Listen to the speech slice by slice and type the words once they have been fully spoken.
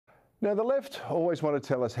Now, the left always want to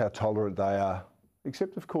tell us how tolerant they are,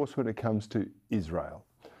 except, of course, when it comes to Israel.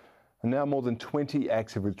 And now more than 20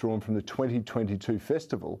 acts have withdrawn from the 2022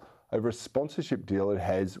 festival over a sponsorship deal it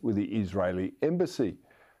has with the Israeli embassy.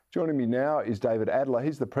 Joining me now is David Adler.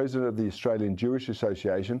 He's the president of the Australian Jewish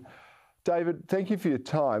Association. David, thank you for your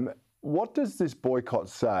time. What does this boycott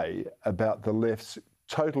say about the left's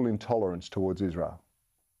total intolerance towards Israel?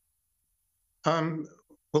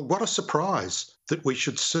 Well, what a surprise that we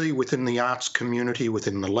should see within the arts community,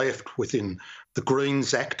 within the left, within the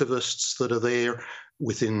Greens activists that are there,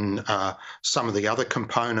 within some of the other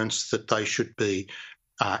components, that they should be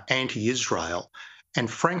anti-Israel. And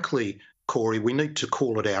frankly, Cory, we need to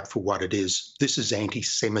call it out for what it is. This is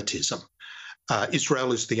anti-Semitism.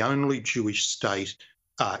 Israel is the only Jewish state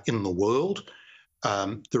in the world.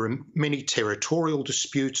 There are many territorial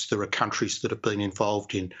disputes. There are countries that have been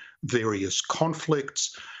involved in various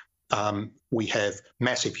conflicts. We have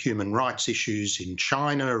massive human rights issues in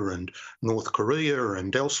China and North Korea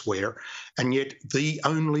and elsewhere, and yet the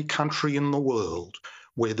only country in the world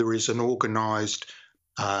where there is an organised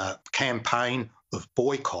campaign of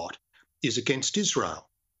boycott is against Israel.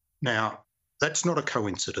 Now, that's not a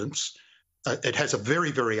coincidence. It has a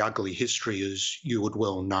very, very ugly history, as you would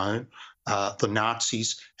well know. The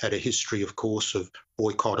Nazis had a history, of course, of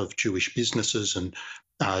boycott of Jewish businesses and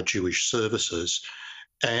Jewish services.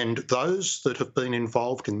 And those that have been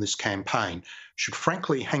involved in this campaign should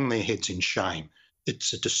frankly hang their heads in shame.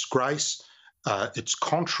 It's a disgrace. It's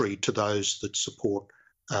contrary to those that support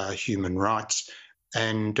human rights.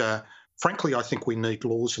 And frankly, I think we need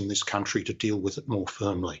laws in this country to deal with it more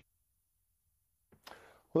firmly.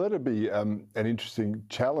 Well, that'd be an interesting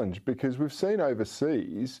challenge, because we've seen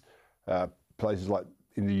overseas, places like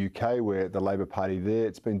in the UK, where the Labor Party there,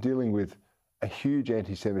 it's been dealing with a huge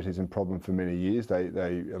anti-Semitism problem for many years. They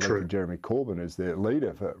elected Jeremy Corbyn as their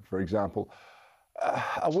leader, for example.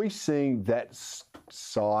 Are we seeing that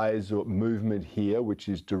size or movement here, which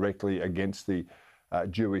is directly against the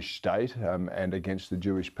Jewish state and against the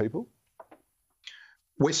Jewish people?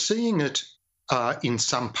 We're seeing it in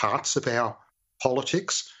some parts of our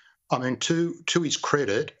politics. I mean, to his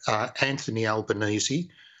credit, Anthony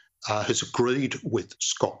Albanese has agreed with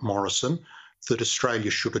Scott Morrison that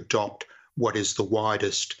Australia should adopt what is the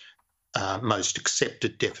widest, most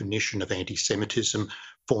accepted definition of anti-Semitism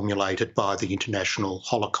formulated by the International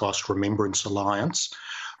Holocaust Remembrance Alliance.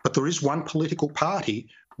 But there is one political party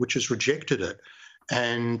which has rejected it,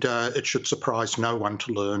 and it should surprise no one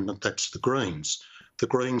to learn that that's the Greens. The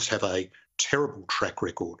Greens have a terrible track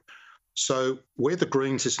record. So where the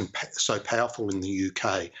Greens isn't so powerful in the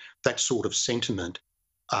UK, that sort of sentiment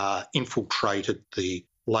infiltrated the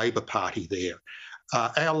Labor Party there.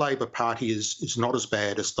 Our Labor Party is not as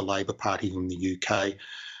bad as the Labor Party in the UK,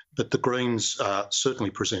 but the Greens certainly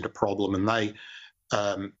present a problem, and they,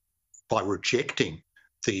 by rejecting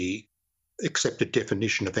the accepted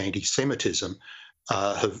definition of anti-Semitism,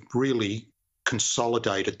 have really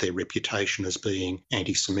consolidated their reputation as being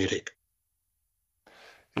anti-Semitic.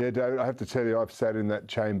 Yeah, David, I have to tell you, I've sat in that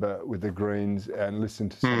chamber with the Greens and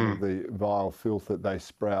listened to some of the vile filth that they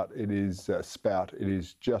spout. It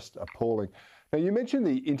is just appalling. Now, you mentioned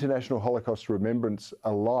the International Holocaust Remembrance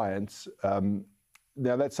Alliance.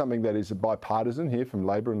 Now, that's something that is bipartisan here from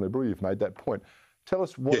Labor and Liberal. You've made that point. Tell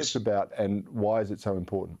us what it's about and why is it so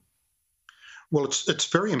important? Well, it's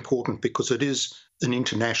very important because it is an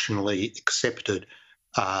internationally accepted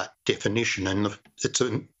definition, and it's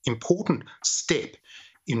an important step.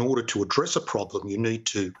 In order to address a problem, you need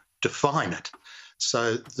to define it.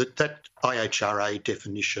 So that IHRA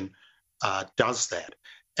definition does that.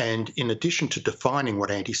 And in addition to defining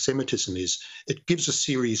what anti-Semitism is, it gives a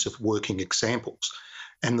series of working examples.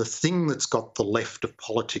 And the thing that's got the left of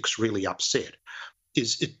politics really upset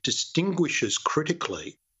is it distinguishes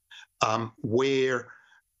critically where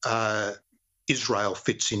Israel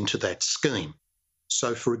fits into that scheme.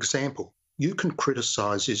 So, for example, you can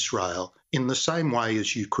criticise Israel in the same way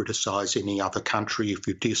as you criticise any other country if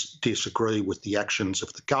you disagree with the actions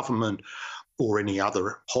of the government or any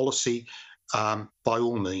other policy. By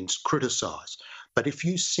all means, criticise. But if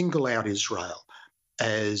you single out Israel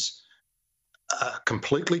as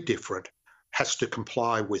completely different, has to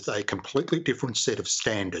comply with a completely different set of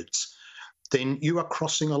standards, then you are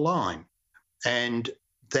crossing a line. And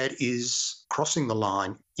that is crossing the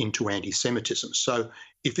line into anti-Semitism. So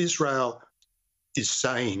if Israel is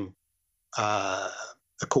saying,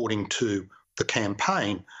 according to the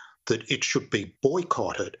campaign, that it should be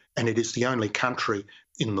boycotted, and it is the only country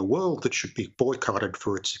in the world that should be boycotted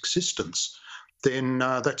for its existence, then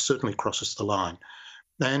that certainly crosses the line.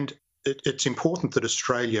 And it's important that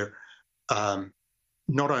Australia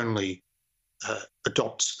not only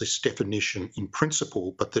adopts this definition in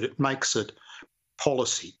principle, but that it makes it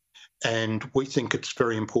policy. And we think it's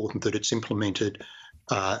very important that it's implemented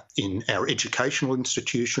in our educational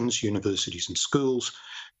institutions, universities and schools,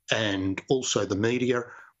 and also the media.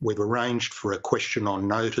 We've arranged for a question on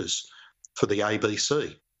notice for the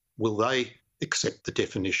ABC. Will they accept the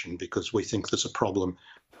definition? Because we think there's a problem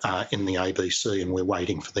in the ABC, and we're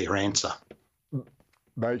waiting for their answer.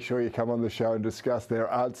 Make sure you come on the show and discuss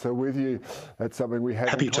their answer with you. That's something we have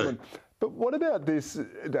Happy in common. to. But what about this?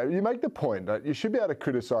 You make the point that you should be able to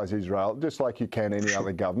criticise Israel just like you can any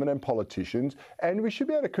other government and politicians, and we should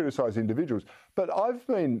be able to criticise individuals. But I've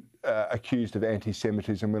been accused of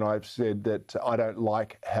anti-Semitism when I've said that I don't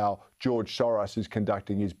like how George Soros is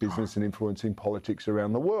conducting his business and influencing politics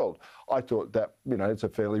around the world. I thought that, it's a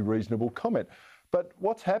fairly reasonable comment. But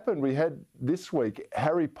what's happened, we had this week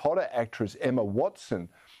Harry Potter actress Emma Watson.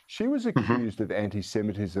 She was accused of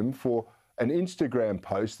anti-Semitism for an Instagram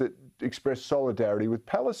post that expressed solidarity with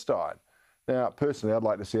Palestine. Now, personally, I'd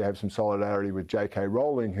like to see her have some solidarity with J.K.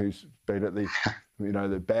 Rowling, who's been at the,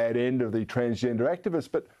 the bad end of the transgender activists.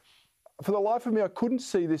 But for the life of me, I couldn't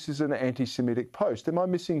see this as an anti-Semitic post. Am I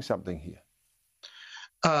missing something here?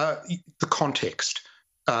 The context.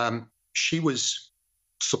 She was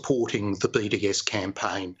supporting the BDS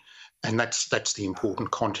campaign, and that's the important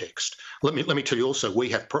context. Let me tell you also, we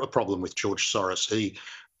have a problem with George Soros. He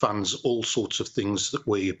funds all sorts of things that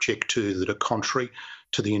we object to that are contrary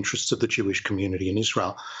to the interests of the Jewish community in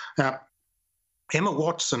Israel. Now, Emma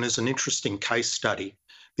Watson is an interesting case study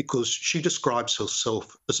because she describes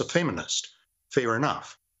herself as a feminist. Fair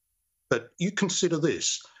enough. But you consider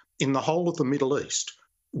this, in the whole of the Middle East,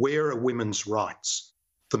 where are women's rights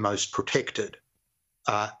the most protected?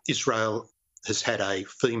 Israel has had a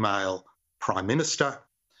female prime minister,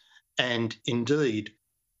 and indeed,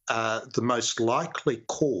 the most likely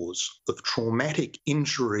cause of traumatic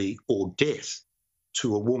injury or death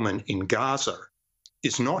to a woman in Gaza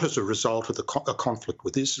is not as a result of a conflict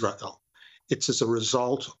with Israel. It's as a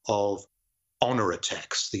result of honour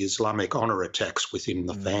attacks, the Islamic honour attacks within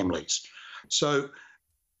the families. So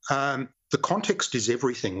the context is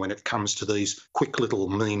everything when it comes to these quick little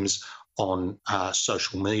memes on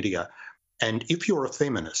social media. And if you're a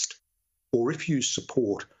feminist, or if you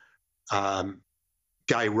support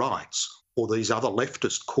gay rights or these other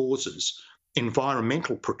leftist causes,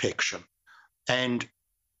 environmental protection, and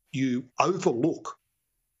you overlook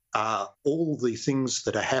all the things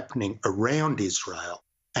that are happening around Israel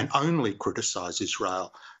and only criticise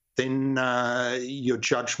Israel, then your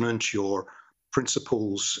judgment, your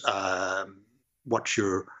principles, what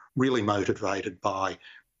you're really motivated by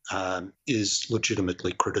is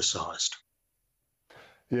legitimately criticised.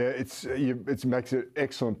 Yeah, it makes an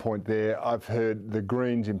excellent point there. I've heard the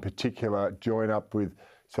Greens in particular join up with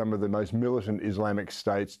some of the most militant Islamic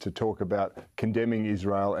states to talk about condemning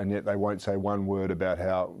Israel, and yet they won't say one word about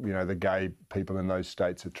how, the gay people in those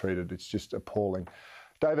states are treated. It's just appalling.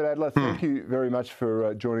 David Adler, thank you very much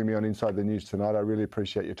for joining me on Inside the News tonight. I really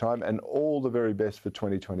appreciate your time, and all the very best for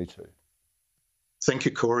 2022. Thank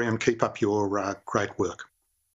you, Cory, and keep up your great work.